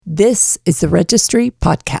This is the Registry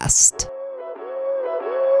Podcast.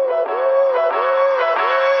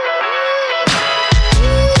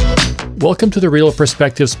 Welcome to the Real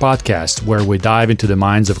Perspectives Podcast, where we dive into the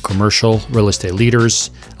minds of commercial real estate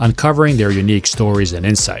leaders, uncovering their unique stories and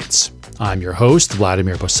insights. I'm your host,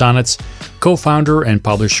 Vladimir Bosanets, co-founder and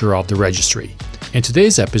publisher of The Registry. In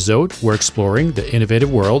today's episode, we're exploring the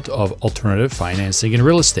innovative world of alternative financing in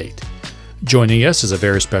real estate. Joining us is a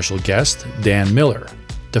very special guest, Dan Miller,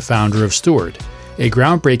 the founder of Steward, a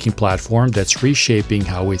groundbreaking platform that's reshaping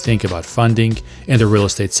how we think about funding in the real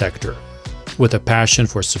estate sector. With a passion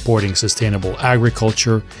for supporting sustainable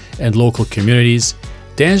agriculture and local communities,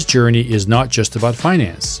 Dan's journey is not just about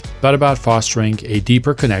finance, but about fostering a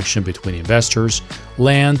deeper connection between investors,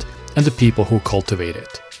 land, and the people who cultivate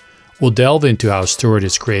it. We'll delve into how Steward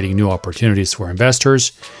is creating new opportunities for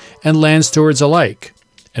investors and land stewards alike,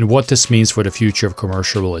 and what this means for the future of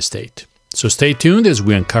commercial real estate. So stay tuned as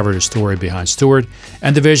we uncover the story behind Steward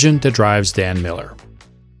and the vision that drives Dan Miller.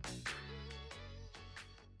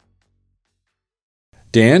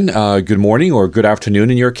 Dan, good morning or good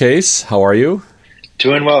afternoon in your case. How are you?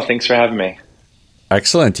 Doing well. Thanks for having me.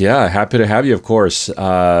 Excellent. Yeah, happy to have you, of course.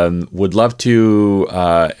 Would love to,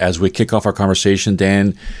 as we kick off our conversation,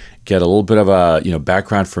 Dan, get a little bit of a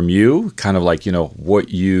background from you, kind of like what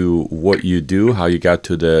you do, how you got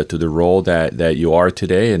to the role that you are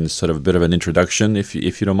today, and sort of a bit of an introduction, if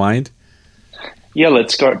you don't mind. Yeah,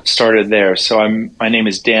 let's get started there. So my name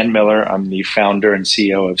is Dan Miller. I'm the founder and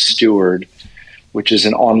CEO of Steward, which is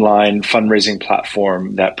an online fundraising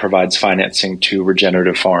platform that provides financing to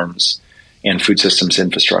regenerative farms and food systems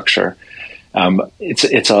infrastructure.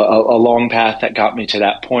 It's a long path that got me to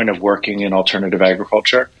that point of working in alternative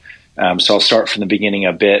agriculture. So I'll start from the beginning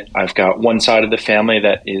a bit. I've got one side of the family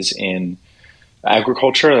that is in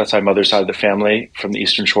agriculture. That's my mother's side of the family from the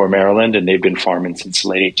Eastern Shore of Maryland, and they've been farming since the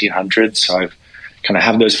late 1800s. So I've kind of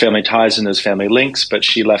have those family ties and those family links, but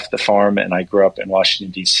she left the farm and I grew up in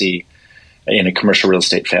Washington, D.C., in a commercial real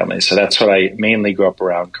estate family. So that's what I mainly grew up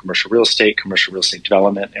around: commercial real estate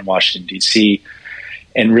development in Washington, D.C.,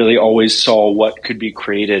 and really always saw what could be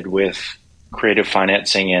created with creative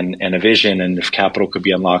financing and a vision, and if capital could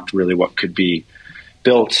be unlocked, really what could be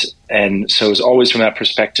built. And so it was always from that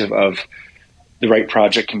perspective of the right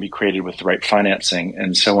project can be created with the right financing.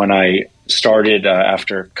 And so when I started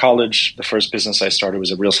after college, the first business I started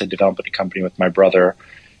was a real estate development company with my brother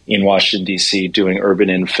in Washington, D.C., doing urban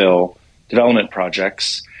infill development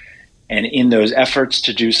projects. And in those efforts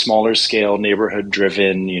to do smaller scale, neighborhood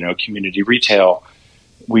driven, community retail,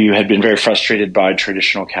 we had been very frustrated by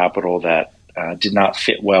traditional capital that did not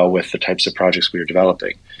fit well with the types of projects we were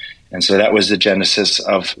developing. And so that was the genesis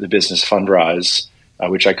of the business Fundrise,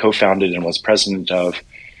 which I co-founded and was president of,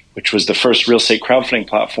 which was the first real estate crowdfunding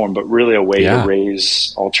platform, but really a way to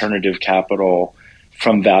raise alternative capital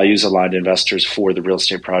from values-aligned investors for the real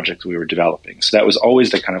estate project we were developing. So that was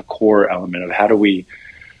always the kind of core element of how do we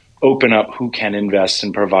open up who can invest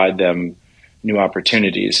and provide them new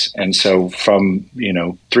opportunities. And so from,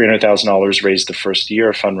 $300,000 raised the first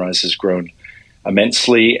year, Fundrise has grown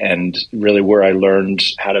immensely, and really where I learned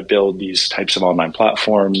how to build these types of online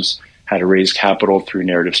platforms, how to raise capital through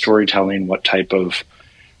narrative storytelling, what type of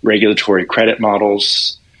regulatory credit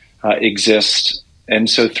models exist. And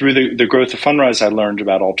so through the growth of Fundrise, I learned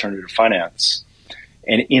about alternative finance.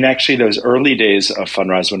 And in actually those early days of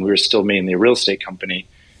Fundrise, when we were still mainly a real estate company,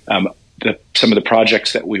 some of the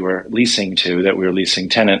projects that we were leasing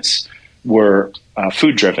tenants, were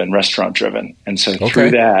food-driven, restaurant-driven. And so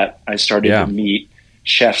through that, I started to meet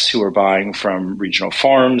chefs who were buying from regional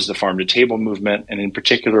farms, the farm-to-table movement, and in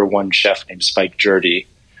particular, one chef named Spike Jurdy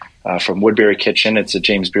from Woodbury Kitchen. It's a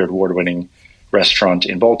James Beard Award-winning restaurant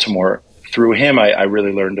in Baltimore. Through him, I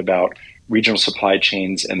really learned about regional supply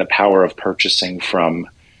chains and the power of purchasing from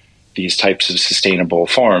these types of sustainable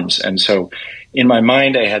farms. And so in my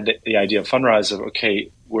mind, I had the idea of Fundrise of,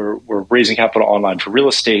 okay, we're raising capital online for real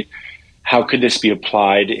estate. How could this be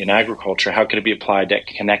applied in agriculture? How could it be applied to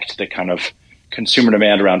connect the kind of consumer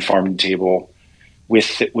demand around farm to table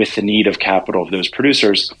with the need of capital of those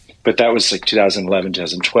producers? But that was like 2011,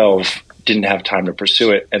 2012, didn't have time to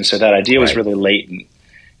pursue it. And so that idea was really latent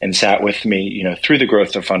and sat with me, through the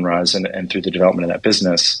growth of Fundrise and through the development of that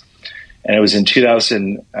business. And it was in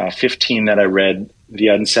 2015 that I read The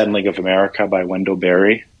Unsettling of America by Wendell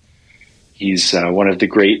Berry. He's one of the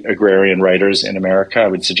great agrarian writers in America. I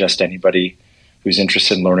would suggest anybody who's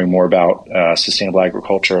interested in learning more about sustainable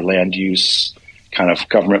agriculture, land use, kind of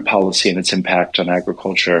government policy and its impact on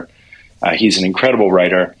agriculture. He's an incredible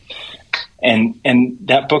writer. And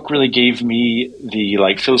that book really gave me the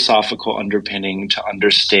philosophical underpinning to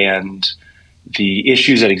understand the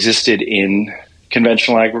issues that existed in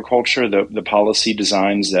conventional agriculture, the policy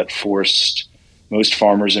designs that forced most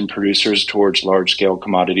farmers and producers towards large-scale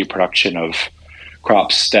commodity production of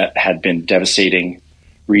crops that had been devastating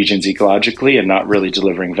regions ecologically and not really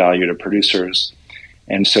delivering value to producers.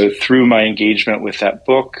 And so through my engagement with that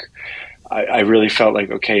book, I really felt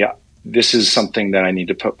like, okay, this is something that I need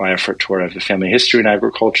to put my effort toward. I have the family history in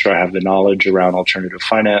agriculture. I have the knowledge around alternative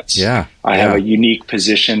finance. I have a unique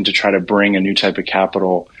position to try to bring a new type of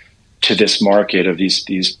capital to this market of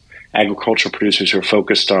these agricultural producers who are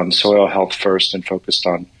focused on soil health first and focused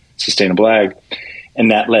on sustainable ag. And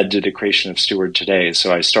that led to the creation of Steward today.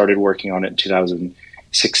 So I started working on it in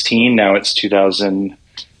 2016. Now it's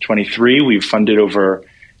 2023. We've funded over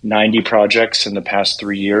 90 projects in the past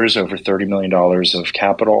 3 years, over $30 million of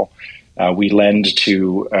capital. We lend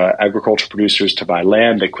to agricultural producers to buy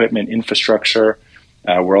land, equipment, infrastructure.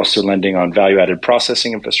 We're also lending on value-added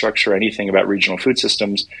processing infrastructure, anything about regional food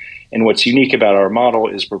systems. And what's unique about our model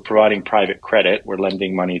is we're providing private credit. We're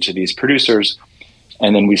lending money to these producers,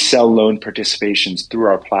 and then we sell loan participations through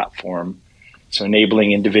our platform. So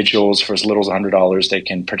enabling individuals for as little as $100, they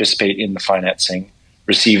can participate in the financing,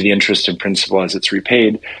 receive the interest and principal as it's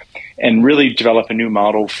repaid, and really develop a new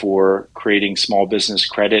model for creating small business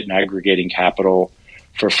credit and aggregating capital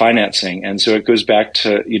for financing. And so it goes back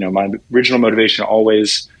to, my original motivation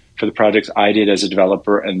always for the projects I did as a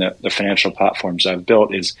developer and the financial platforms I've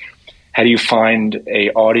built is, how do you find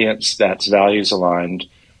a audience that's values aligned,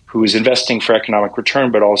 who is investing for economic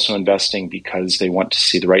return, but also investing because they want to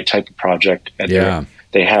see the right type of project and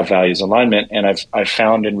they have values alignment. And I've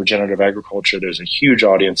found in regenerative agriculture, there's a huge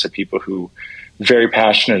audience of people who are very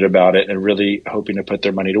passionate about it and really hoping to put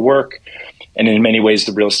their money to work. And in many ways,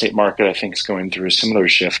 the real estate market, I think, is going through a similar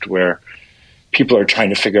shift where people are trying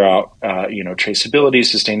to figure out, traceability,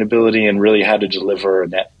 sustainability, and really how to deliver a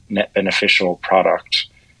net beneficial product.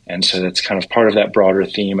 And so that's kind of part of that broader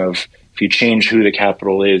theme of, if you change who the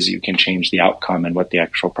capital is, you can change the outcome and what the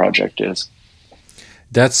actual project is.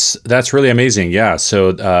 That's really amazing. Yeah.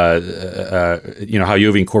 So, how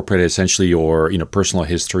you've incorporated essentially your, personal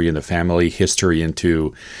history and the family history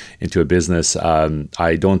into a business.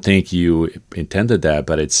 I don't think you intended that,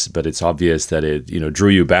 but it's obvious that it, drew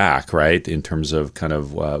you back, right? In terms of kind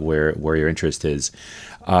of where your interest is.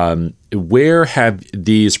 Where have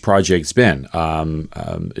these projects been?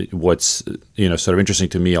 What's, sort of interesting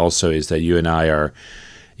to me also is that you and I are,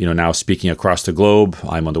 now speaking across the globe.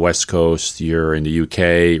 I'm on the West Coast, you're in the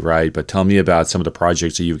UK, right? But tell me about some of the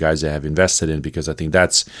projects that you guys have invested in, because I think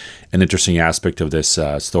that's an interesting aspect of this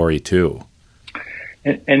story too.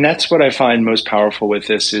 And that's what I find most powerful with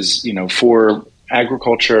this is, for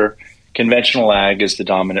agriculture, conventional ag is the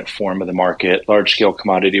dominant form of the market, large-scale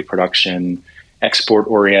commodity production,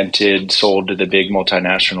 export-oriented, sold to the big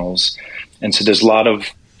multinationals. And so there's a lot of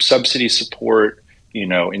subsidy support,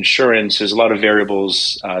 insurance, there's a lot of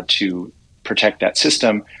variables to protect that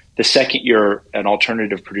system. The second you're an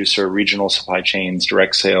alternative producer, regional supply chains,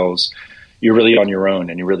 direct sales, you're really on your own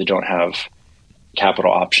and you really don't have capital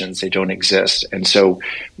options. They don't exist. And so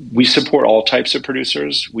we support all types of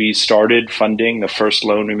producers. We started funding, the first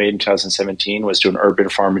loan we made in 2017 was to an urban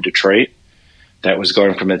farm in Detroit that was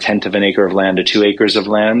going from a tenth of an acre of land to 2 acres of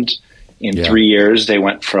land. In 3 years, they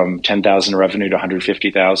went from 10,000 revenue to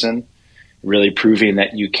 150,000. Really proving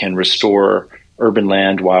that you can restore urban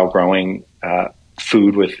land while growing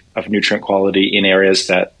food of nutrient quality in areas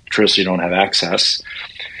that traditionally don't have access.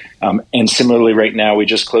 And similarly, right now, we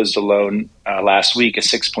just closed a loan last week, a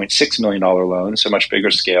 $6.6 million loan, so much bigger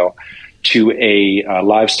scale, to a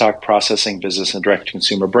livestock processing business and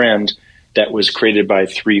direct-to-consumer brand that was created by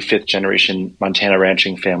 3 fifth-generation Montana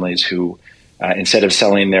ranching families who, instead of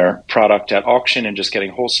selling their product at auction and just getting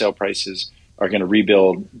wholesale prices, are going to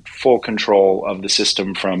rebuild full control of the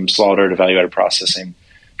system from slaughter to value-added processing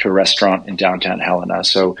to a restaurant in downtown Helena.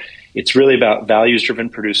 So it's really about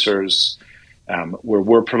values-driven producers where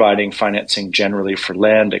we're providing financing generally for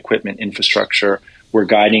land, equipment, infrastructure. We're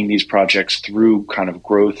guiding these projects through kind of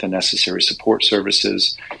growth and necessary support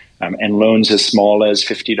services and loans as small as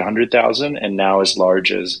 $50,000 to $100,000 and now as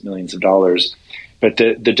large as millions of dollars. But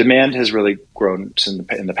the demand has really grown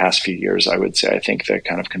in the past few years, I would say. I think the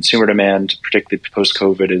kind of consumer demand, particularly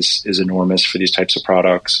post-COVID, is enormous for these types of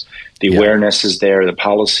products. The awareness is there. The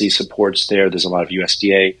policy support's there. There's a lot of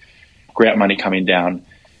USDA grant money coming down.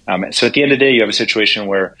 So at the end of the day, you have a situation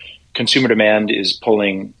where consumer demand is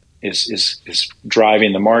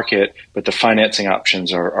driving the market, but the financing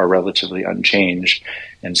options are relatively unchanged.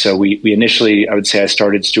 And so we initially, I would say I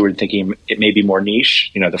started Steward thinking it may be more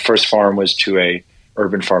niche. The first farm was to a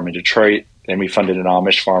urban farm in Detroit. Then we funded an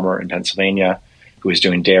Amish farmer in Pennsylvania who was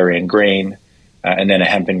doing dairy and grain. and then a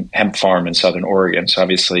hemp farm in Southern Oregon. So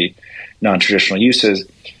obviously non-traditional uses.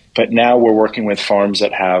 But now we're working with farms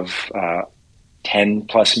that have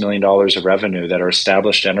 $10+ million of revenue that are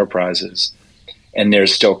established enterprises, and they're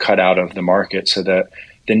still cut out of the market. So the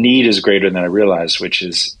need is greater than I realized, which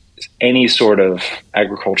is any sort of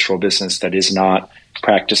agricultural business that is not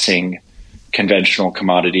practicing conventional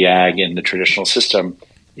commodity ag in the traditional system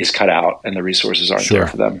is cut out, and the resources aren't there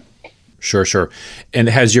for them. Sure. And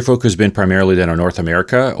has your focus been primarily then on North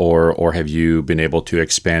America, or have you been able to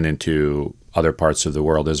expand into other parts of the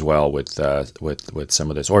world as well with some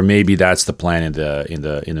of this, or maybe that's the plan in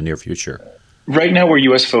the near future? Right now, we're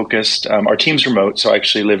U.S. focused. Our team's remote, so I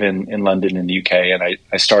actually live in London in the U.K., and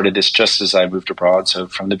I started this just as I moved abroad. So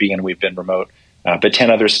from the beginning, we've been remote, but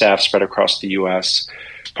 10 other staff spread across the U.S.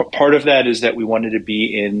 Part of that is that we wanted to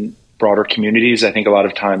be in broader communities. I think a lot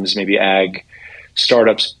of times maybe ag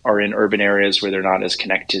startups are in urban areas where they're not as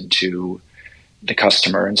connected to the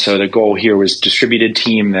customer. And so the goal here was distributed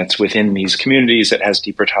team that's within these communities that has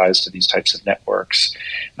deeper ties to these types of networks.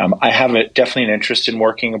 I have definitely an interest in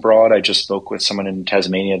working abroad. I just spoke with someone in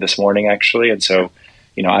Tasmania this morning, actually. And so,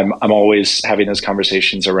 I'm always having those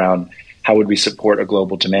conversations around how would we support a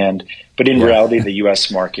global demand. But in reality, the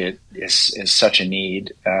U.S. market is such a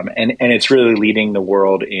need. And it's really leading the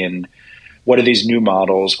world in what are these new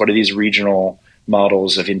models? What are these regional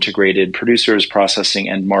models of integrated producers, processing,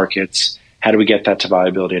 and markets? How do we get that to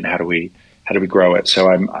viability, and how do we grow it? So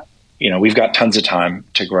we've got tons of time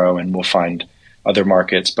to grow, and we'll find other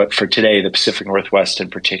markets. But for today, the Pacific Northwest in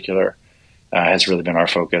particular has really been our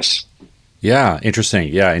focus. Yeah,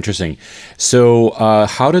 interesting. So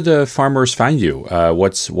how do the farmers find you?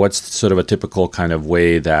 What's sort of a typical kind of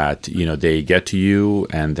way that they get to you,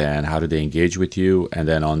 and then how do they engage with you? And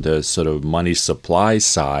then on the sort of money supply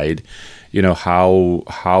side,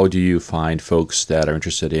 how do you find folks that are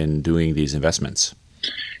interested in doing these investments?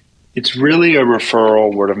 It's really a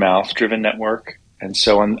referral, word of mouth driven network. And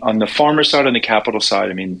so on the farmer side, on the capital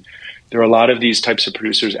side, there are a lot of these types of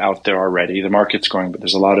producers out there already. The market's growing, but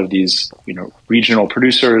there's a lot of these, regional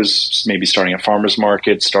producers, maybe starting at farmers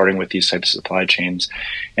markets, starting with these types of supply chains.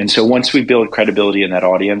 And so once we build credibility in that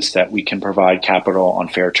audience that we can provide capital on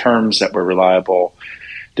fair terms, that we're reliable,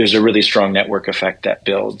 there's a really strong network effect that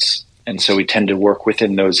builds. And so we tend to work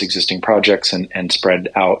within those existing projects and spread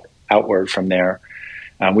outward from there.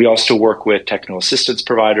 We also work with technical assistance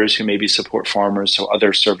providers who maybe support farmers, so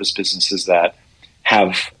other service businesses that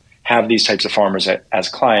have these types of farmers as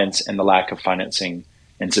clients, and the lack of financing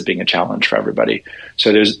ends up being a challenge for everybody.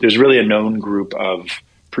 So there's really a known group of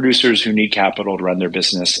producers who need capital to run their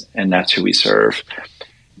business, and that's who we serve.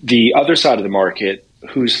 The other side of the market,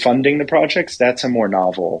 who's funding the projects, that's a more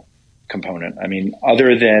novel component.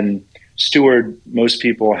 Other than Steward, most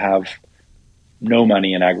people have no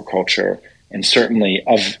money in agriculture, and certainly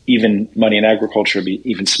of even money in agriculture, be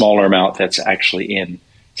even smaller amount that's actually in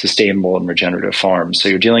sustainable and regenerative farms. So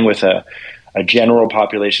you're dealing with a general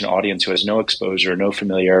population audience who has no exposure, no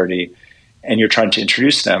familiarity, and you're trying to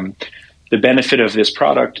introduce them. The benefit of this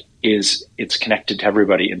product is it's connected to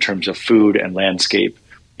everybody in terms of food and landscape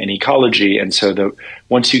and ecology. And so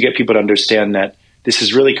once you get people to understand that this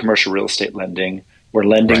is really commercial real estate lending, we're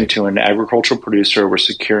lending to an agricultural producer, we're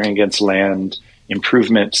securing against land,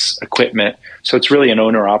 improvements, equipment. So it's really an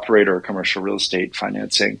owner-operator commercial real estate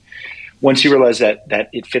financing. Once you realize that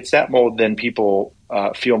it fits that mold, then people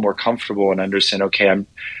feel more comfortable and understand, okay,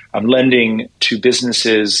 I'm lending to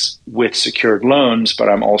businesses with secured loans, but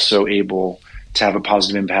I'm also able to have a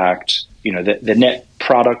positive impact. The net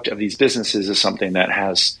product of these businesses is something that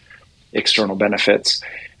has external benefits.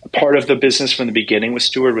 Part of the business from the beginning with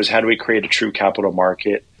Steward was how do we create a true capital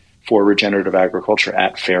market for regenerative agriculture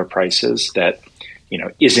at fair prices that,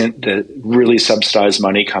 isn't the really subsidized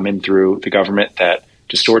money coming through the government that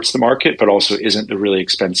distorts the market, but also isn't the really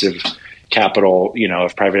expensive capital,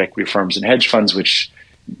 of private equity firms and hedge funds, which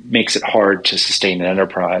makes it hard to sustain an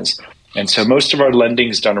enterprise. And so most of our lending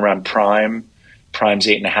is done around prime. Prime's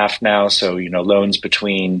 8.5 now. So, loans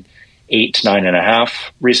between 8 to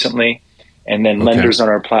 9.5 recently. And then lenders on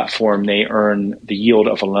our platform, they earn the yield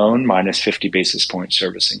of a loan minus 50 basis point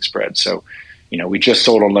servicing spread. So, we just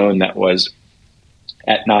sold a loan that was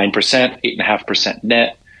at 9%, 8.5%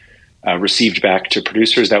 net, received back to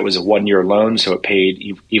producers. That was a 1-year loan, so it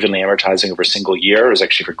paid evenly amortizing over a single year. It was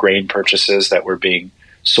actually for grain purchases that were being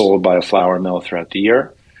sold by a flour mill throughout the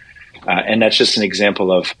year. And that's just an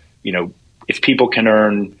example of, if people can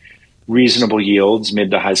earn reasonable yields, mid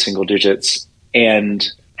to high single digits,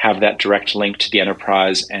 and have that direct link to the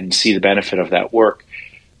enterprise and see the benefit of that work,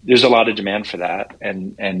 there's a lot of demand for that,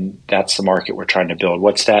 and that's the market we're trying to build.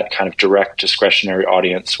 What's that kind of direct discretionary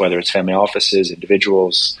audience, whether it's family offices,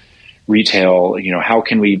 individuals, retail? How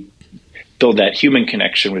can we build that human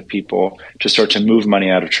connection with people to start to move money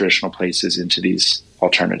out of traditional places into these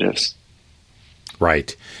alternatives?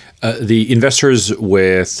 Right. The investors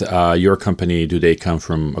with your company, do they come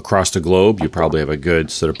from across the globe? You probably have a good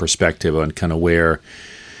sort of perspective on kind of where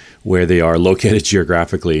they are located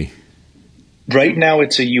geographically. Right now,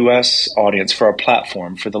 it's a U.S. audience for our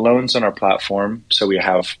platform, for the loans on our platform. So we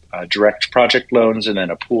have direct project loans and then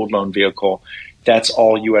a pooled loan vehicle. That's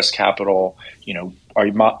all U.S. capital.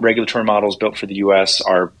 Our regulatory models built for the U.S.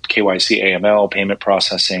 are KYC, AML, payment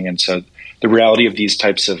processing. And so the reality of these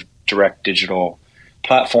types of direct digital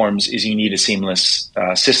platforms is you need a seamless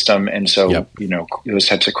system. And so, those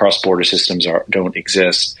types of cross-border systems don't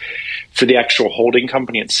exist. For the actual holding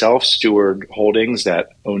company itself, Steward Holdings,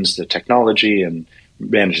 that owns the technology and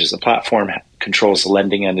manages the platform, controls the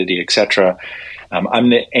lending entity, et cetera. I'm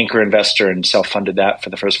the anchor investor and self-funded that for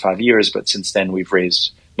the first 5 years. But since then, we've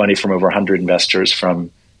raised money from over 100 investors, from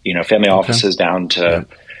family offices down to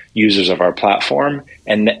users of our platform,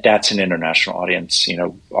 and that's an international audience.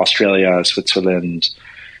 Australia, Switzerland,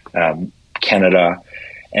 Canada,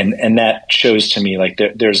 and that shows to me like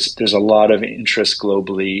there's a lot of interest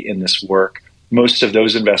globally in this work. Most of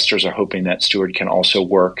those investors are hoping that Steward can also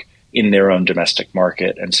work in their own domestic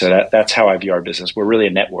market, and so that's how I view our business. We're really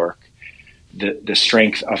a network. The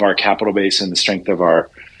strength of our capital base and the strength of our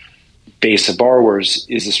base of borrowers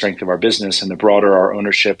is the strength of our business, and the broader our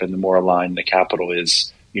ownership and the more aligned the capital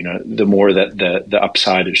is, the more that the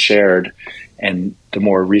upside is shared and the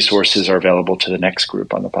more resources are available to the next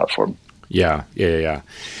group on the platform. Yeah.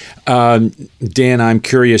 Dan, I'm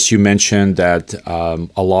curious, you mentioned that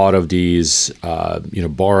a lot of these,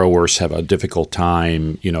 borrowers have a difficult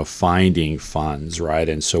time, finding funds, right?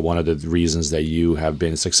 And so one of the reasons that you have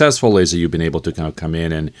been successful is that you've been able to kind of come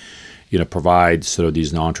in and, provide sort of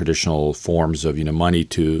these non-traditional forms of, money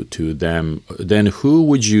to them. Then who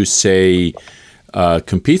would you say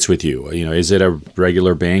competes with you? Is it a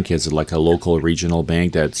regular bank? Is it like a local regional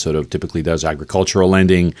bank that sort of typically does agricultural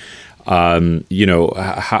lending? How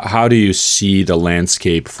do you see the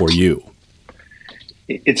landscape for you?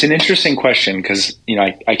 It's an interesting question because,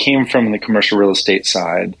 I came from the commercial real estate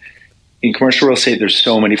side. In commercial real estate, there's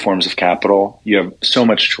so many forms of capital. You have so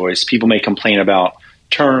much choice. People may complain about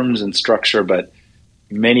terms and structure, but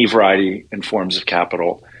many variety and forms of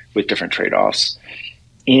capital with different trade-offs.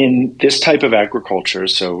 In this type of agriculture,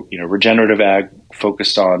 so, regenerative ag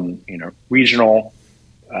focused on, regional,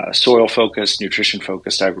 soil-focused,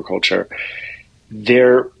 nutrition-focused agriculture,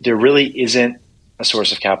 there really isn't a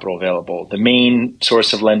source of capital available. The main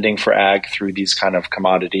source of lending for ag through these kind of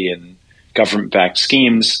commodity and government-backed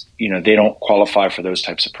schemes, they don't qualify for those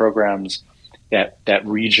types of programs. That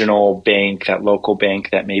regional bank, that local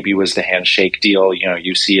bank that maybe was the handshake deal,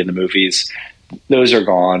 you see in the movies, those are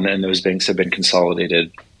gone and those banks have been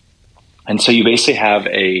consolidated. And so you basically have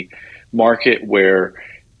a market where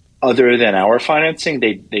other than our financing,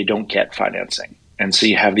 they don't get financing. And so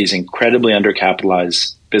you have these incredibly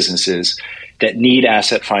undercapitalized businesses that need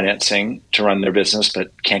asset financing to run their business,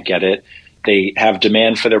 but can't get it. They have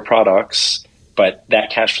demand for their products, but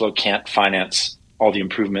that cash flow can't finance all the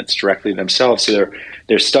improvements directly themselves. So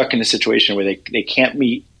they're stuck in a situation where they can't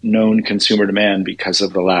meet known consumer demand because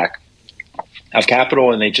of the lack of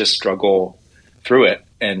capital, and they just struggle through it.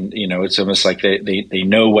 And, it's almost like they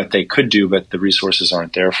know what they could do, but the resources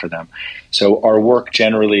aren't there for them. So our work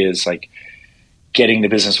generally is like getting the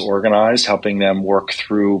business organized, helping them work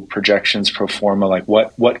through projections, pro forma, like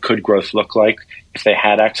what could growth look like if they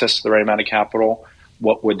had access to the right amount of capital?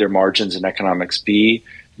 What would their margins and economics be?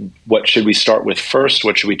 What should we start with first?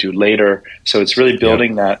 What should we do later? So it's really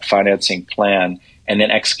building that financing plan and then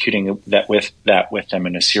executing that with them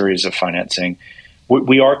in a series of financing.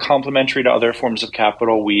 We are complementary to other forms of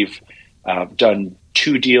capital. We've done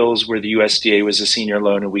 2 deals where the USDA was a senior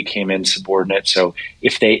loan and we came in subordinate. So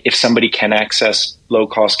if somebody can access low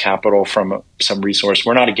cost capital from some resource,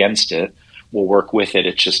 we're not against it. We'll work with it.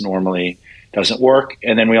 It just normally doesn't work.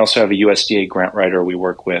 And then we also have a USDA grant writer we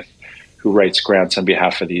work with who writes grants on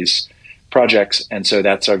behalf of these projects. And so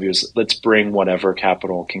that's our view, is let's bring whatever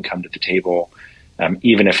capital can come to the table,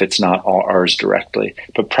 even if it's not all ours directly.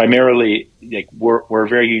 But primarily, like we're a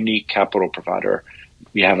very unique capital provider.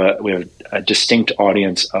 We have a distinct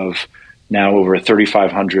audience of now over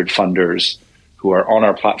 3,500 funders who are on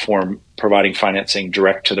our platform providing financing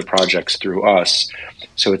direct to the projects through us.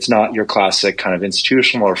 So it's not your classic kind of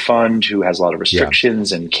institutional or fund who has a lot of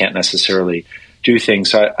restrictions and can't necessarily do things.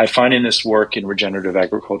 So I find in this work in regenerative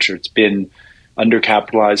agriculture, it's been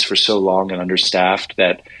undercapitalized for so long and understaffed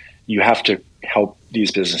that you have to help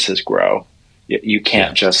these businesses grow. You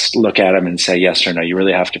can't just look at them and say yes or no. You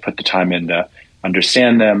really have to put the time in to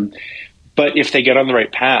understand them. But if they get on the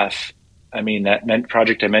right path, I mean, that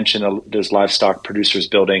project I mentioned, those livestock producers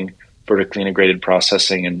building vertically integrated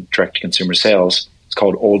processing and direct-to-consumer sales, it's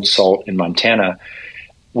called Old Salt in Montana.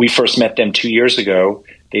 We first met them 2 years ago.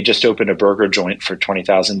 They just opened a burger joint for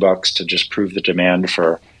 $20,000 to just prove the demand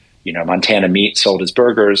for, Montana meat sold as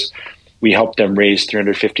burgers. We helped them raise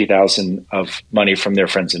 $350,000 of money from their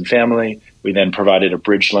friends and family. We then provided a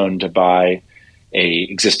bridge loan to buy a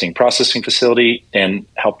existing processing facility and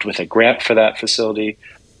helped with a grant for that facility.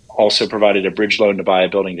 Also provided a bridge loan to buy a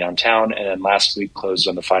building downtown. And then last week closed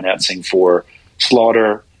on the financing for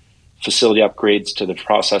slaughter, facility upgrades to the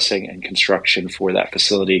processing and construction for that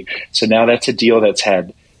facility. So now that's a deal that's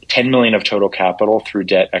had $10 million of total capital through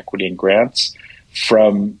debt, equity, and grants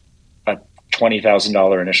from a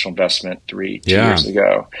 $20,000 initial investment two years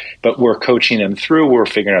ago. But we're coaching them through. We're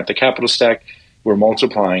figuring out the capital stack. We're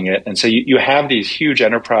multiplying it. And so you have these huge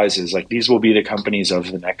enterprises, like these will be the companies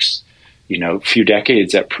of the next, few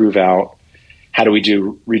decades that prove out how do we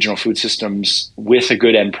do regional food systems with a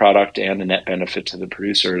good end product and a net benefit to the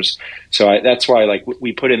producers. So that's why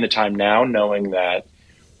we put in the time now, knowing that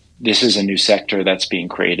this is a new sector that's being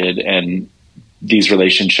created and these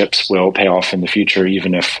relationships will pay off in the future,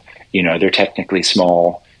 even if, they're technically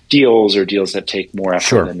small deals or deals that take more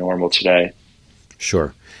effort than normal today.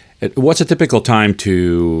 Sure. What's a typical time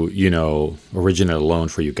to, originate a loan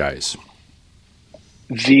for you guys?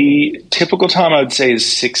 The typical time I would say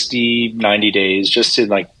is 60, 90 days, just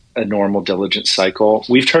in a normal diligence cycle.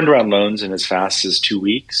 We've turned around loans in as fast as 2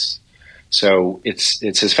 weeks. So it's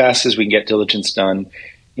as fast as we can get diligence done.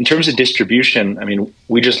 In terms of distribution, I mean,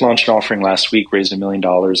 we just launched an offering last week, raised $1 million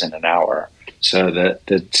in an hour. So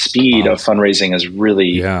the speed of fundraising has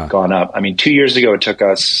really gone up. I mean, 2 years ago, it took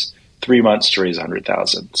us 3 months to raise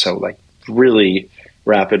 100,000. So really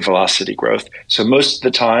rapid velocity growth. So most of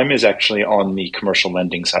the time is actually on the commercial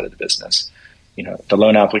lending side of the business. The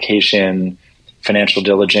loan application, financial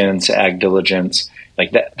diligence, ag diligence,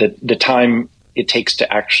 like that. The time it takes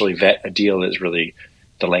to actually vet a deal is really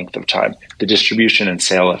the length of time. The distribution and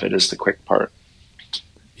sale of it is the quick part.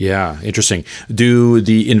 Yeah, interesting. Do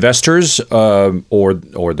the investors or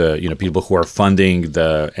the people who are funding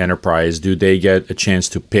the enterprise, do they get a chance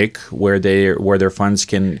to pick where their funds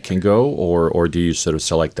can go, or do you sort of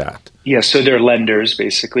select that? Yeah, so they're lenders.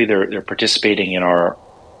 Basically, they're participating in our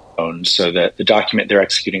loans. So that the document they're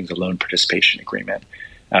executing the loan participation agreement.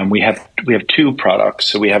 We have two products.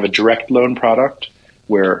 So we have a direct loan product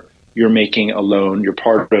where you're making a loan, you're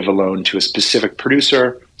part of a loan to a specific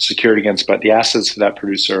producer, secured against but the assets of that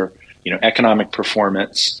producer, economic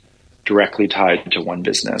performance directly tied to one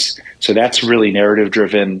business. So that's really narrative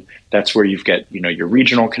driven. That's where you've got, your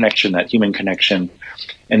regional connection, that human connection.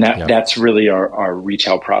 And that's really our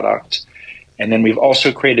retail product. And then we've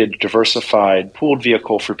also created a diversified pooled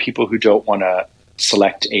vehicle for people who don't want to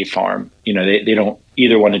select a farm. They don't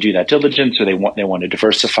either want to do that diligence or they want to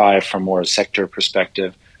diversify from more a sector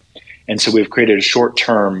perspective. And so we've created a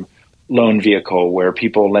short-term loan vehicle where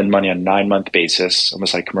people lend money on a 9-month basis,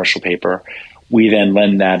 almost like commercial paper. We then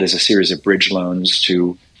lend that as a series of bridge loans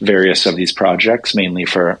to various of these projects, mainly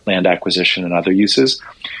for land acquisition and other uses.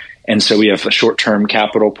 And so we have a short-term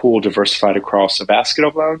capital pool diversified across a basket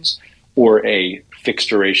of loans or a fixed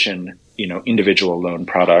duration, individual loan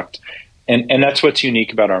product. And that's what's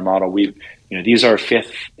unique about our model. These are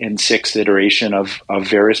fifth and sixth iteration of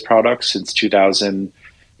various products since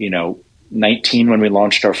 2019 when we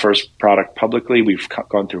launched our first product publicly. We've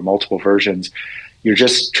gone through multiple versions. You're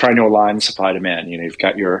just trying to align supply demand. You've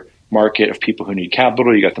got your market of people who need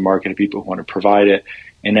capital. You got the market of people who want to provide it.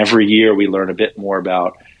 And every year we learn a bit more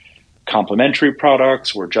about complementary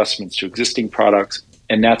products or adjustments to existing products.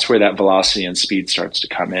 And that's where that velocity and speed starts to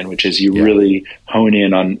come in, which is you really hone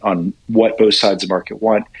in on what both sides of the market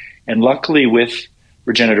want. And luckily with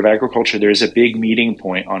regenerative agriculture, there's a big meeting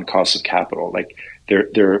point on cost of capital. Like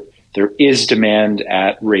there is demand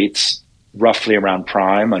at rates roughly around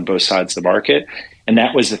prime on both sides of the market. And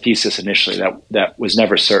that was the thesis initially, that was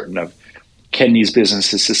never certain of, can these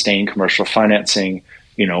businesses sustain commercial financing?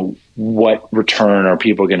 What return are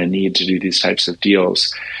people going to need to do these types of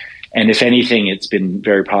deals? And if anything, it's been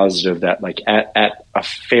very positive that at a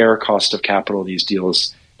fair cost of capital, these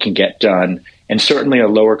deals can get done, and certainly a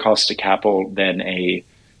lower cost of capital than a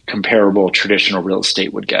comparable traditional real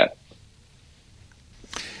estate would get.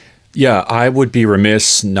 Yeah, I would be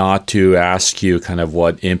remiss not to ask you kind of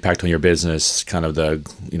what impact on your business kind of the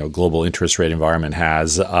global interest rate environment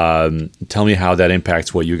has. Tell me how that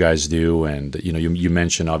impacts what you guys do. And you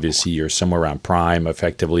mentioned obviously you're somewhere around prime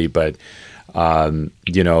effectively, but are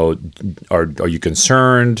you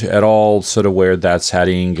concerned at all sort of where that's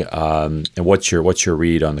heading? And what's your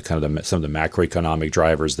read on the kind of some of the macroeconomic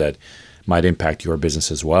drivers that might impact your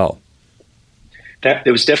business as well? That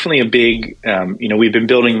there was definitely a big, we've been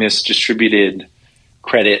building this distributed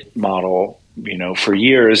credit model, for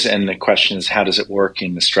years. And the question is, how does it work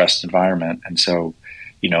in the stressed environment? And so,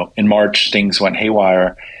 in March, things went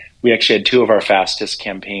haywire. We actually had two of our fastest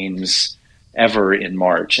campaigns ever in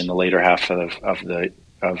March, in the later half of the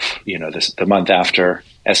month after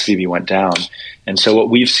SVB went down. And so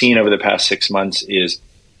what we've seen over the past 6 months is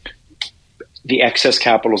the excess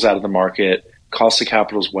capital is out of the market, cost of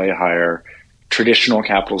capital is way higher. Traditional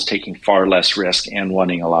capital is taking far less risk and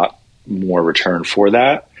wanting a lot more return for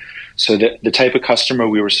that. So the type of customer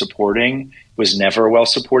we were supporting was never well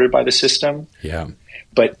supported by the system. Yeah.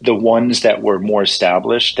 But the ones that were more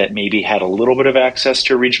established, that maybe had a little bit of access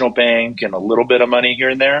to a regional bank and a little bit of money here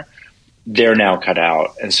and there, they're now cut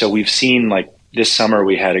out. And so we've seen, like this summer,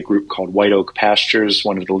 we had a group called White Oak Pastures,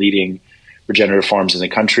 one of the leading regenerative farms in the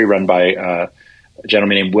country, run by a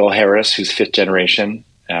gentleman named Will Harris, who's fifth generation.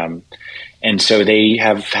 And so they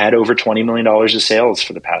have had over $20 million of sales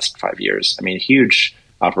for the past 5 years. I mean, huge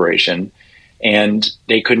operation. And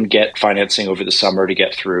they couldn't get financing over the summer to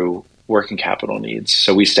get through working capital needs.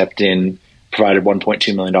 So we stepped in, provided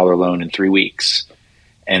 $1.2 million loan in 3 weeks,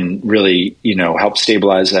 and really, helped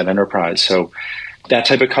stabilize that enterprise. So that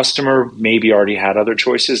type of customer maybe already had other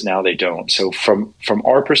choices. Now they don't. So from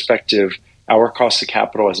our perspective, our cost of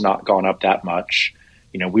capital has not gone up that much.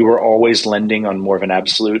 We were always lending on more of an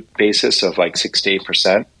absolute basis of like 6 to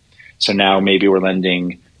 8%. So now maybe we're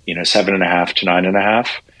lending, 7.5 to 9.5.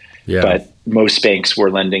 Yeah. But most banks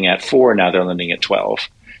were lending at 4. Now they're lending at 12.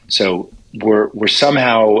 So we're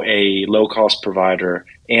somehow a low cost provider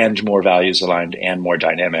and more values aligned and more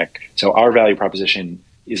dynamic. So our value proposition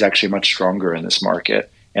is actually much stronger in this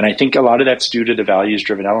market. And I think a lot of that's due to the values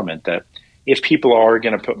driven element that if people are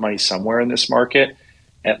going to put money somewhere in this market,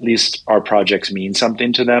 at least our projects mean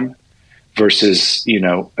something to them versus,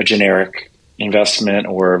 a generic investment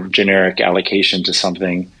or generic allocation to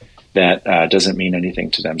something that doesn't mean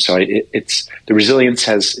anything to them. So it's the resilience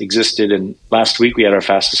has existed. And last week we had our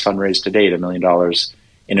fastest fundraise to date, $1 million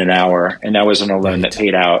in an hour. And that was on a loan that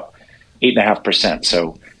paid out 8.5%.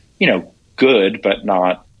 So, good, but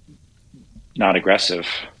not aggressive.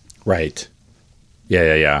 Right.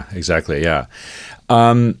 Yeah. Exactly. Yeah.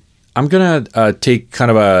 I'm going to take kind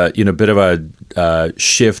of a bit of a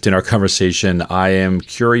shift in our conversation. I am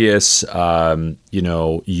curious,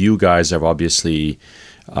 you guys have obviously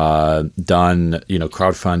done,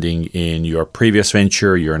 crowdfunding in your previous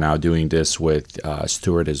venture. You're now doing this with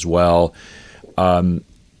Steward as well.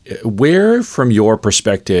 Where, from your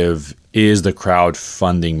perspective, is the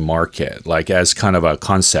crowdfunding market, like as kind of a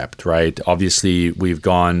concept, right? Obviously, we've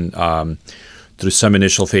gone through some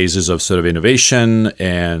initial phases of sort of innovation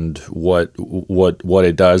and what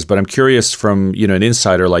it does. But I'm curious from, an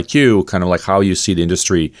insider like you, kind of like how you see the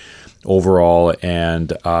industry overall.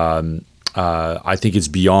 And I think it's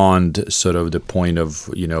beyond sort of the point of,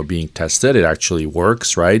 being tested. It actually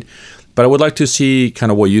works, right? But I would like to see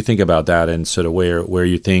kind of what you think about that and sort of where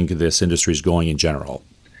you think this industry is going in general.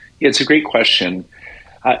 Yeah, it's a great question.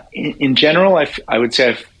 In general, I would say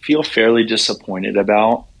I feel fairly disappointed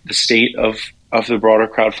about the state of the broader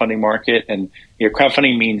crowdfunding market. And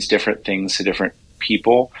crowdfunding means different things to different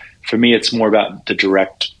people. For me, it's more about the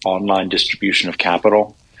direct online distribution of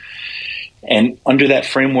capital. And under that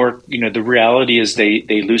framework, the reality is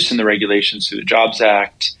they loosen the regulations through the Jobs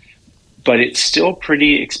Act, but it's still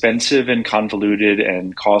pretty expensive and convoluted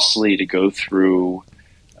and costly to go through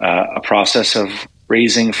a process of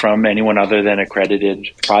raising from anyone other than accredited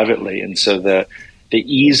privately. And so the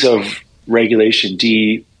ease of regulation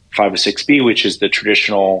D506B, which is the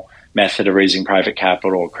traditional method of raising private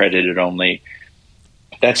capital, accredited only,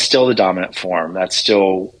 that's still the dominant form. That's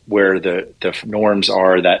still where the norms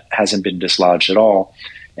are. That hasn't been dislodged at all.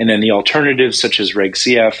 And then the alternatives such as Reg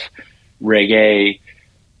CF, Reg A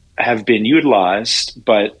have been utilized,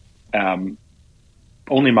 but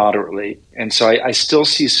only moderately. And so I still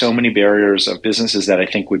see so many barriers of businesses that I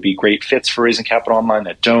think would be great fits for raising capital online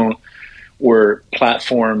that don't, or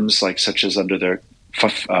platforms like such as under the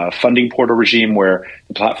funding portal regime where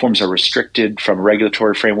the platforms are restricted from a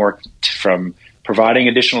regulatory framework from providing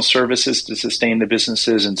additional services to sustain the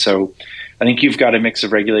businesses. And so I think you've got a mix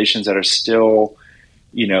of regulations that are still,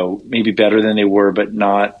 maybe better than they were, but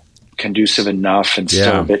not conducive enough and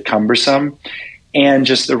still a bit cumbersome. And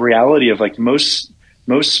just the reality of like most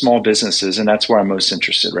small businesses, and that's where I'm most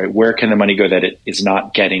interested, right? Where can the money go that it is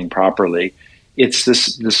not getting properly? It's the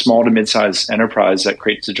small to mid-sized enterprise that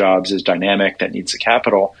creates the jobs, is dynamic, that needs the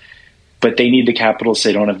capital, but they need the capital so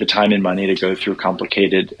they don't have the time and money to go through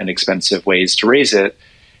complicated and expensive ways to raise it.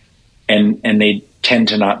 And they tend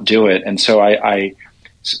to not do it. And so I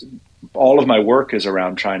all of my work is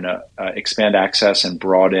around trying to expand access and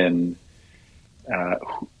broaden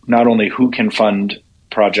not only who can fund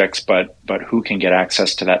projects, but who can get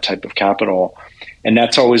access to that type of capital. And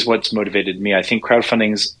that's always what's motivated me. I think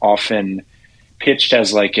crowdfunding is often pitched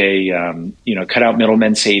as like a, cut out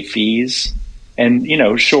middlemen, save fees. And,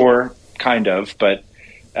 sure, kind of, but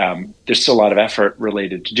there's still a lot of effort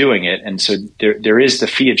related to doing it. And so there is the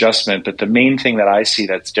fee adjustment. But the main thing that I see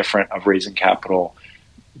that's different of raising capital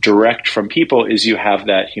direct from people is you have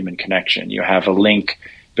that human connection. You have a link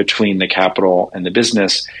between the capital and the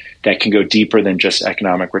business that can go deeper than just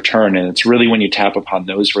economic return. And it's really when you tap upon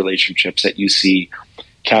those relationships that you see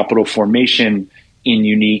capital formation in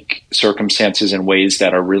unique circumstances in ways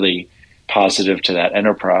that are really positive to that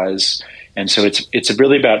enterprise. And so it's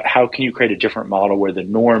really about how can you create a different model where the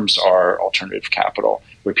norms are alternative capital,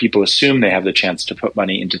 where people assume they have the chance to put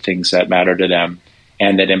money into things that matter to them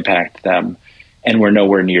and that impact them. And we're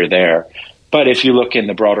nowhere near there. But if you look in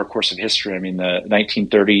the broader course of history, I mean, the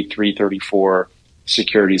 1933, 34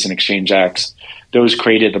 Securities and Exchange Acts, those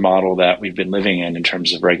created the model that we've been living in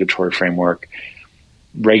terms of regulatory framework.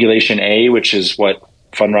 Regulation A, which is what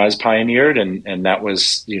Fundrise pioneered, and that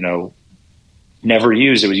was, never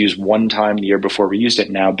used. It was used one time the year before we used it.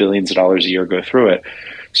 Now billions of dollars a year go through it.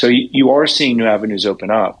 So you are seeing new avenues open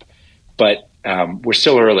up, but we're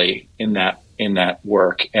still early in that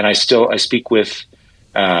work. And I speak with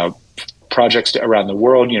projects around the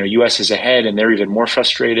world. U.S. is ahead, and they're even more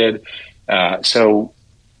frustrated. So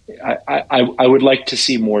I would like to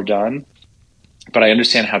see more done, but I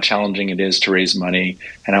understand how challenging it is to raise money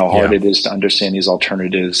and how hard it is to understand these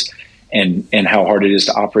alternatives and how hard it is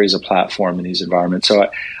to operate as a platform in these environments. So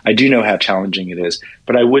I do know how challenging it is.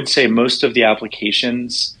 But I would say most of the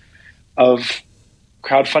applications of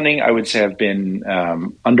crowdfunding, I would say, have been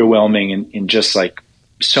underwhelming in just like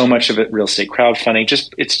so much of it, real estate crowdfunding.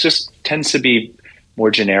 It's just tends to be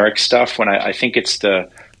more generic stuff when I think it's the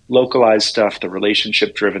localized stuff, the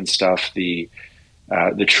relationship-driven stuff, the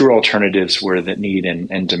true alternatives where the need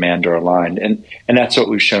and demand are aligned. And that's what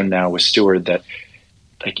we've shown now with Steward, that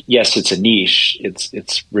like, yes, it's a niche.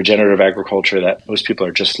 It's regenerative agriculture that most people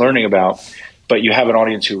are just learning about, but you have an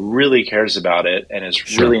audience who really cares about it and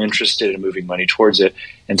is really interested in moving money towards it.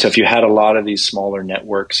 And so if you had a lot of these smaller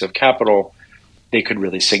networks of capital, they could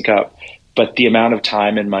really sync up. But the amount of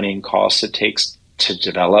time and money and costs it takes to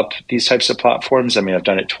develop these types of platforms, I mean, I've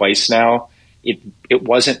done it twice now. It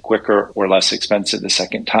wasn't quicker or less expensive the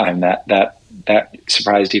second time. That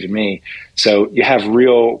surprised even me. So you have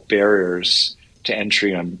real barriers to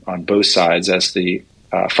entry on both sides as the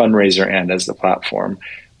fundraiser and as the platform.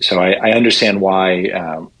 So I understand why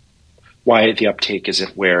the uptake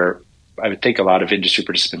isn't where I would think a lot of industry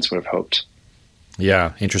participants would have hoped.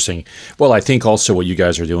 Yeah, interesting. Well, I think also what you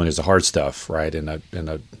guys are doing is the hard stuff, right? And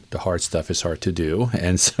the hard stuff is hard to do.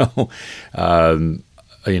 And so,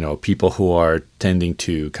 people who are tending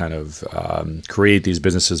to kind of create these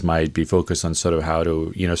businesses might be focused on sort of how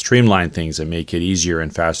to, streamline things and make it easier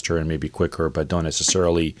and faster and maybe quicker, but don't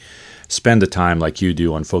necessarily spend the time like you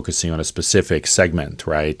do on focusing on a specific segment,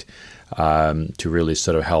 right? To really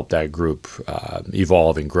sort of help that group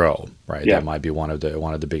evolve and grow, right? Yeah. That might be one of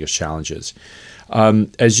the biggest challenges.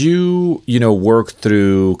 As you work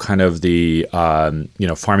through kind of the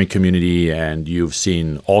farming community, and you've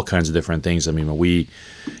seen all kinds of different things. I mean, when we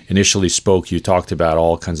initially spoke, you talked about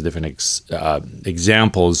all kinds of different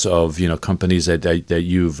examples of companies that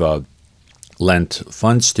you've lent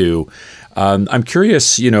funds to. I'm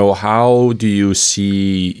curious, how do you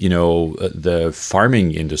see the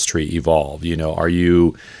farming industry evolve? Are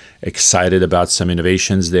you excited about some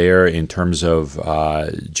innovations there in terms of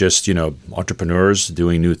just entrepreneurs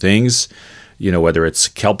doing new things, whether it's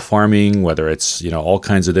kelp farming, whether it's all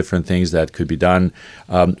kinds of different things that could be done.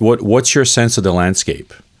 What's your sense of the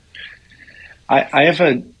landscape? I have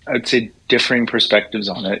I'd say differing perspectives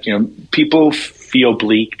on it. People feel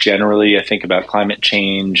bleak generally, I think, about climate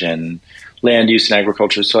change and land use and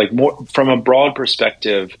agriculture. So like more from a broad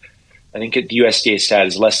perspective, I think the USDA stat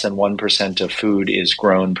is less than 1% of food is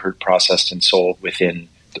grown, processed, and sold within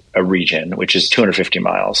a region, which is 250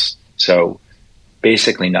 miles. So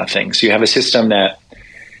basically nothing. So you have a system that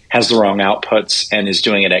has the wrong outputs and is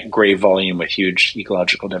doing it at grave volume with huge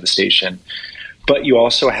ecological devastation. But you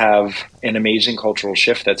also have an amazing cultural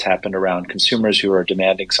shift that's happened around consumers who are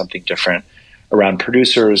demanding something different, around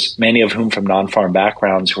producers, many of whom from non-farm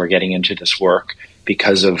backgrounds who are getting into this work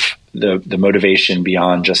because of the motivation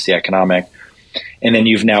beyond just the economic. And then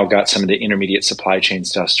you've now got some of the intermediate supply chain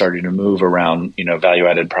stuff starting to move around,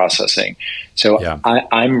 value-added processing. So yeah.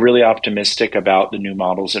 I'm really optimistic about the new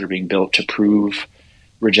models that are being built to prove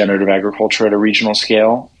regenerative agriculture at a regional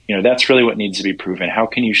scale. That's really what needs to be proven. How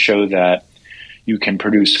can you show that you can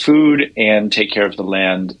produce food and take care of the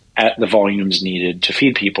land at the volumes needed to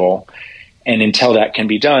feed people? And until that can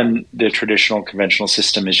be done, the traditional conventional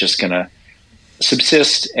system is just going to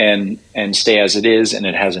subsist and stay as it is, and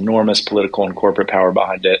it has enormous political and corporate power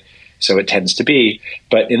behind it. So it tends to be.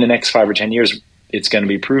 But in the next 5 or 10 years, it's going to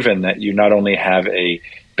be proven that you not only have a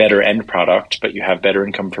better end product, but you have better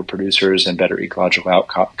income for producers and better ecological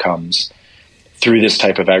outcomes through this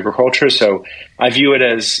type of agriculture. So I view it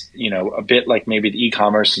as, a bit like maybe the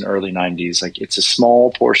e-commerce in the early 90s. Like, it's a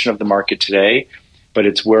small portion of the market today, but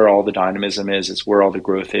it's where all the dynamism is. It's where all the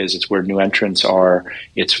growth is. It's where new entrants are.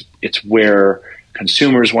 It's where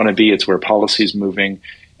consumers want to be. It's where policy is moving.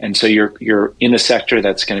 And so you're in a sector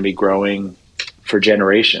that's going to be growing for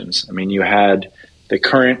generations. I mean, you had the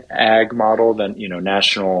current ag model, then,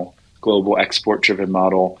 national global export driven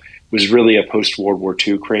model, was really a post-World War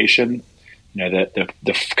II creation.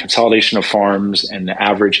 The consolidation of farms and the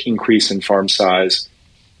average increase in farm size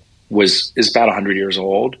is about 100 years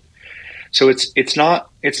old. So it's not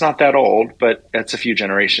that old, but that's a few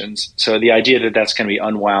generations. So the idea that that's going to be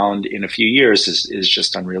unwound in a few years is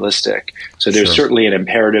just unrealistic. So there's certainly an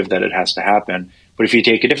imperative that it has to happen. But if you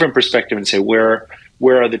take a different perspective and say, where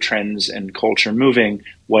are the trends and culture moving?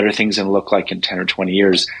 What are things going to look like in 10 or 20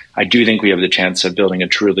 years? I do think we have the chance of building a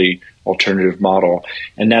truly alternative model.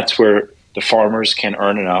 And that's where the farmers can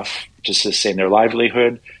earn enough to sustain their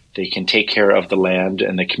livelihood. They can take care of the land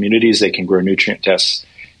and the communities. They can grow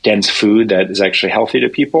nutrient-dense food that is actually healthy to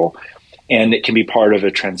people. And it can be part of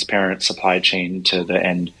a transparent supply chain to the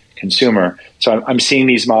end consumer. So I'm seeing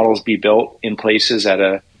these models be built in places at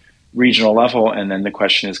a regional level. And then the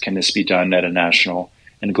question is, can this be done at a national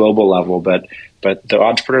and global level? But the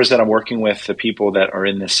entrepreneurs that I'm working with, the people that are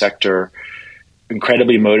in this sector,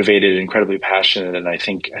 incredibly motivated, incredibly passionate, and I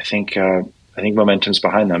think momentum's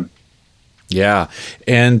behind them. Yeah,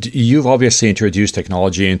 and you've obviously introduced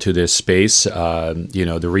technology into this space.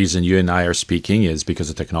 The reason you and I are speaking is because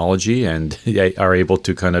of technology, and are able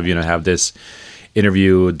to kind of have this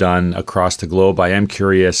interview done across the globe. I am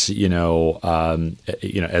curious, as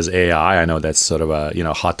AI, I know that's sort of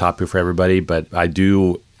a hot topic for everybody, but I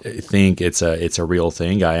do think it's a real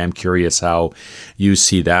thing. I am curious how you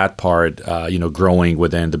see that part, growing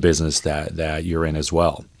within the business that you're in as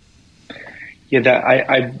well.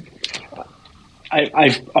 Yeah,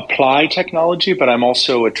 I've applied technology, but I'm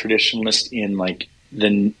also a traditionalist in like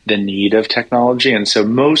the need of technology, and so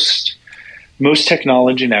most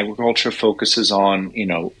technology in agriculture focuses on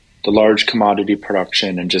the large commodity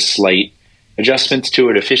production and just slight adjustments to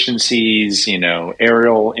it, efficiencies,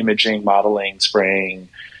 aerial imaging, modeling, spraying,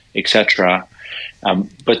 etc.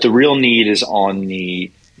 But the real need is on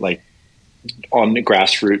the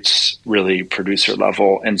grassroots, really producer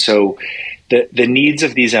level. And so the needs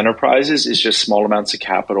of these enterprises is just small amounts of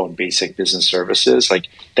capital and basic business services. Like,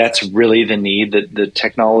 that's really the need. That the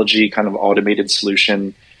technology kind of automated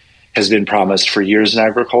solution has been promised for years in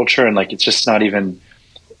agriculture. And it's just not even,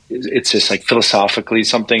 it's just like philosophically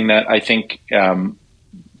something that I think the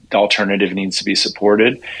alternative needs to be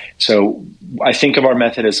supported. So I think of our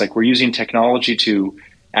method as we're using technology to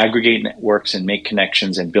aggregate networks and make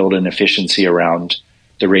connections and build an efficiency around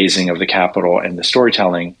the raising of the capital and the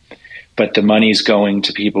storytelling. But the money's going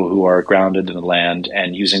to people who are grounded in the land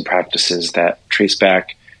and using practices that trace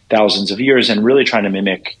back thousands of years and really trying to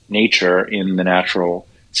mimic nature in the natural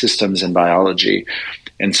systems and biology.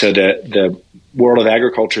 And so the world of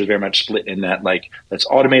agriculture is very much split in that, let's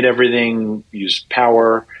automate everything, use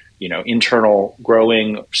power, internal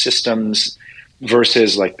growing systems,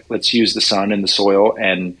 versus let's use the sun and the soil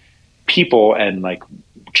and people and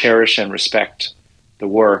cherish and respect the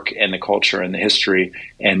work and the culture and the history.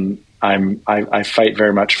 And I fight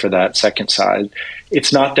very much for that second side.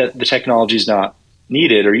 It's not that the technology is not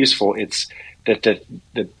needed or useful. It's that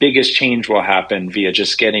the biggest change will happen via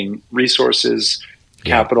just getting resources,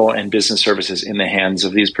 capital, and business services in the hands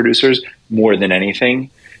of these producers more than anything,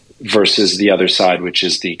 versus the other side, which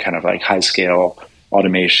is the kind of high scale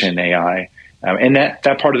automation, AI. And that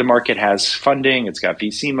part of the market has funding. It's got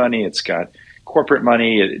VC money. It's got corporate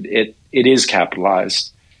money. It is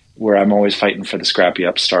capitalized, where I'm always fighting for the scrappy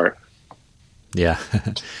upstart. Yeah.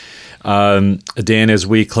 Dan, as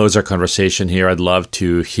we close our conversation here, I'd love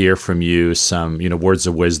to hear from you some, words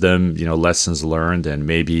of wisdom, lessons learned, and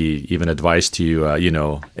maybe even advice to,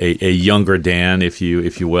 a younger Dan, if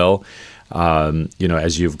you will,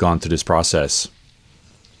 as you've gone through this process.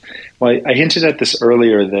 Well, I hinted at this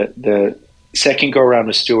earlier that the second go around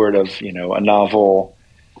with Steward of, a novel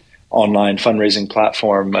online fundraising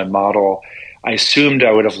platform and model, I assumed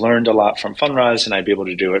I would have learned a lot from Fundrise and I'd be able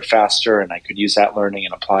to do it faster and I could use that learning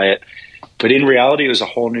and apply it. But in reality, it was a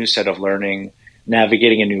whole new set of learning,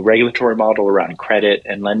 navigating a new regulatory model around credit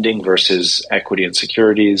and lending versus equity and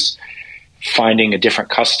securities, finding a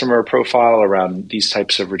different customer profile around these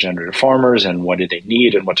types of regenerative farmers and what do they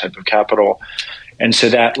need and what type of capital. And so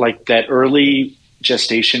that early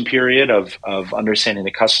gestation period of understanding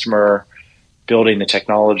the customer, building the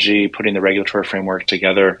technology, putting the regulatory framework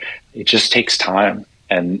together, it just takes time.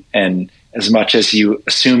 And as much as you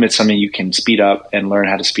assume it's something you can speed up and learn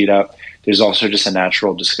how to speed up, there's also just a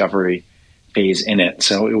natural discovery phase in it.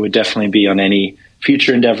 So it would definitely be on any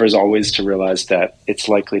future endeavors always to realize that it's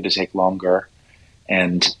likely to take longer.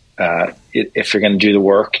 And if you're going to do the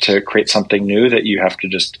work to create something new, that you have to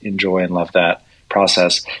just enjoy and love that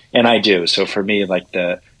process. And I do. So for me,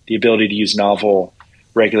 the ability to use novel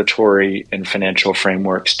regulatory and financial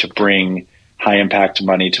frameworks to bring high impact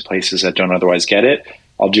money to places that don't otherwise get it,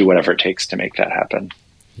 I'll do whatever it takes to make that happen.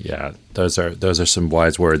 Yeah, those are some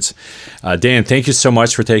wise words. Dan, thank you so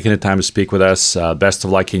much for taking the time to speak with us. Best of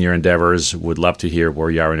luck in your endeavors. Would love to hear where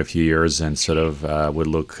you are in a few years, and sort of would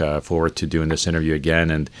look forward to doing this interview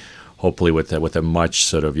again, and hopefully with a much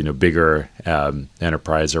sort of bigger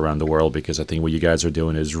enterprise around the world, because I think what you guys are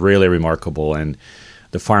doing is really remarkable, and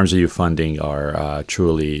the farms that you're funding are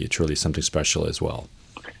truly something special as well.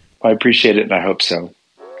 I appreciate it, and I hope so.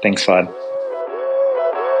 Thanks, Vlad.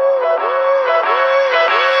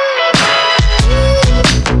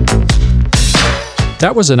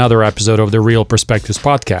 That was another episode of the Real Perspectives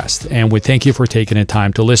podcast, and we thank you for taking the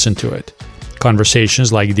time to listen to it.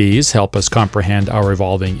 Conversations like these help us comprehend our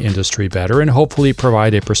evolving industry better and hopefully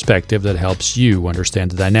provide a perspective that helps you understand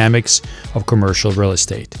the dynamics of commercial real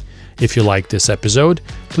estate. If you like this episode,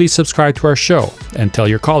 please subscribe to our show and tell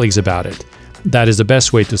your colleagues about it. That is the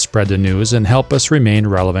best way to spread the news and help us remain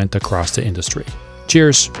relevant across the industry.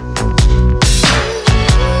 Cheers.